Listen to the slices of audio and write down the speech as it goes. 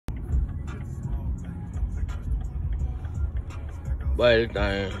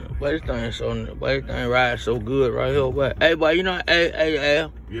this thing rides so good right here, boy. Hey, boy, you know, hey,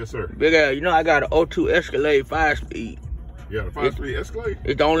 Al. Yes, sir. Big Al, you know I got an 02 Escalade 5-speed. Yeah, the 5-speed Escalade?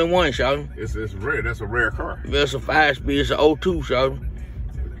 It's the only one, shawty. It's rare. That's a rare car. It's a 5-speed. It's an 02, shawty.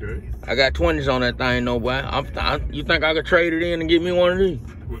 Okay. I got 20s on that thing, though, boy. You think I could trade it in and get me one of these?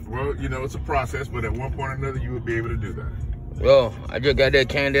 Well, you know, it's a process, but at one point or another, you would be able to do that. Well, I just got that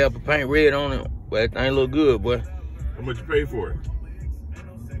candy apple paint red on it. But that thing look good, boy. How much you paid for it?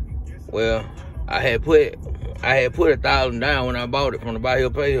 Well, I had put $1,000 down when I bought it from the Buy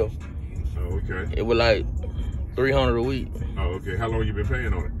Hill Pay Hill. Oh, okay. It was like $300 a week. Oh, okay. How long you been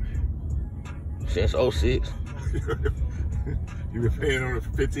paying on it? Since 06. You been paying on it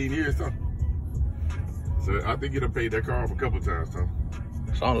for 15 years, Tom? So I think you done paid that car off a couple of times, Tom.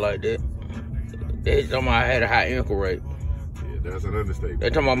 Something like that. They talking about I had a high interest rate. Yeah, that's an understatement. They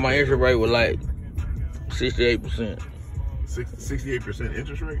talking about my interest rate was like 68%. 68%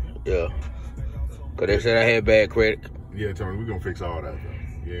 interest rate? Yeah. Because they said I had bad credit. Yeah, Tony, we're going to fix all that, though.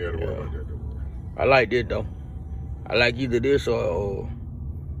 You ain't got to worry about that, though. I like it, though. I like either this or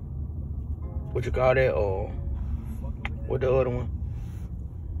what you call that, or what the other one?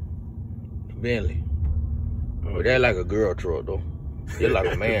 The Bentley. Oh, but that's like a girl truck, though. It's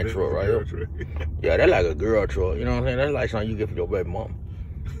like a man truck, right here. Yeah, that's like a girl truck. You know what I'm saying? That's like something you get for your baby mom.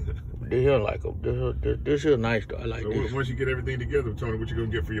 This here nice, though. I like this. Once you get everything together, Tony, what you gonna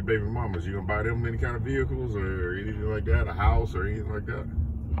get for your baby mamas? You gonna buy them any kind of vehicles or anything like that? A house or anything like that?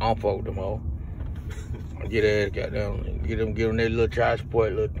 I don't fuck with them all. I get that goddamn, give them their little child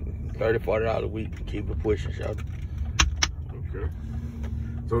support, little $30, $40 a week, and keep it pushing, shop. Okay.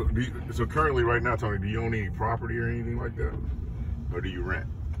 So currently, right now, Tony, do you own any property or anything like that, or do you rent?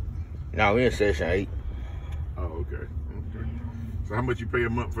 No, we in Section 8. Oh, okay. So how much you pay a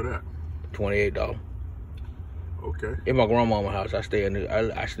month for that? $28. Okay. In my grandmama's house, I sleep in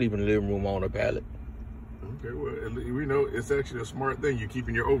the living room on a pallet. Okay, well, we know it's actually a smart thing. You're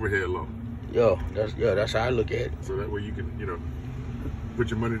keeping your overhead low. That's how I look at it. So that way you can, you know, put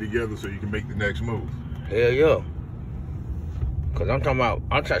your money together so you can make the next move. Hell yeah. Cause I'm trying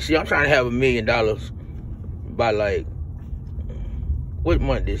to have $1 million by like, what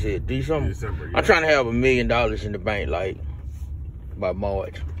month this is? December. Yeah. I'm trying to have $1 million in the bank like by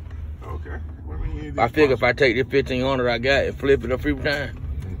March. Okay. Well, I mean, I figure if I take this $1,500 I got and flip it a few times,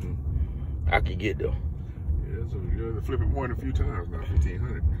 I could get there. Yeah, so you have to flip it more than a few times now.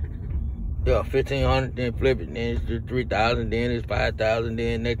 1,500. Yeah, 1,500, then flip it, then it's 3,000, then it's 5,000,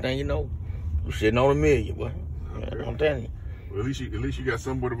 then next thing you know, you're sitting on $1 million, boy. Okay. I'm telling you. Well, at least you got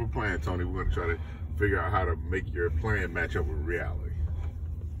somewhat of a plan, Tony. We're gonna try to figure out how to make your plan match up with reality.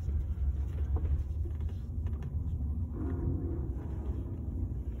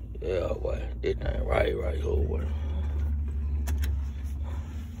 Yeah, boy, this thing right here, boy.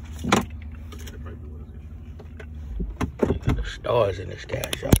 The stars in the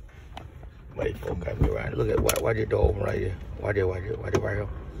sky, shop. Wait, folks got me around. Look at why the door open right here. Why it right here? Hey,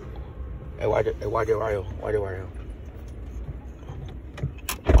 why it right here? Why it right here? Why it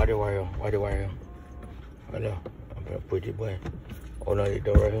right here? Right there. I'm gonna put your boy. Oh no, your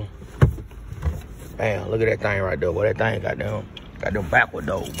door right here. Bam, look at that thing right there. Boy, that thing got them backward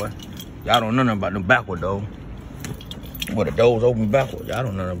doors, boy. Y'all don't know nothing about them backward doors. Well, the doors open backwards. Y'all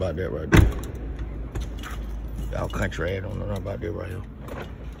don't know nothing about that right there. Y'all country ass don't know nothing about that right here.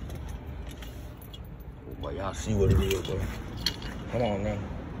 Boy, y'all see what it is, boy. Come on now.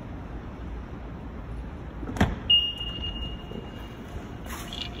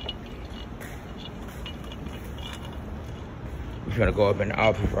 We finna go up in the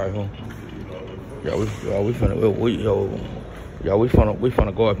office right here. We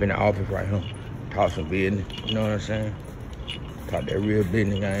finna go up in the office right here. Talk some business, you know what I'm saying? Talk that real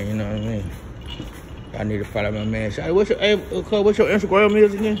business game, you know what I mean? I need to follow my man. What's your Instagram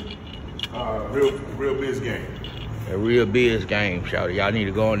is again? Real Biz Game. The Real Biz Game, shout. Y'all need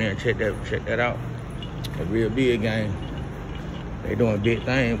to go in there and check that out. The Real Biz Game. They doing big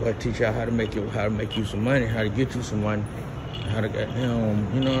things, but teach y'all how to make you some money, how to get you some money, how to get you know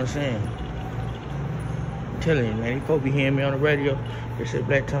what I'm saying? I'm telling you, man, these folks be hearing me on the radio. They say,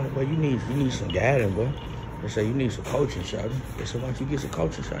 Black Tony, boy, you need some guidance, boy. They say you need some coaching, shout. They say once you get some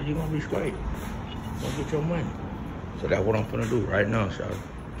coaching, shout, you're gonna be straight. You're gonna get your money. So that's what I'm finna do right now, shout.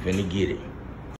 Finna get it.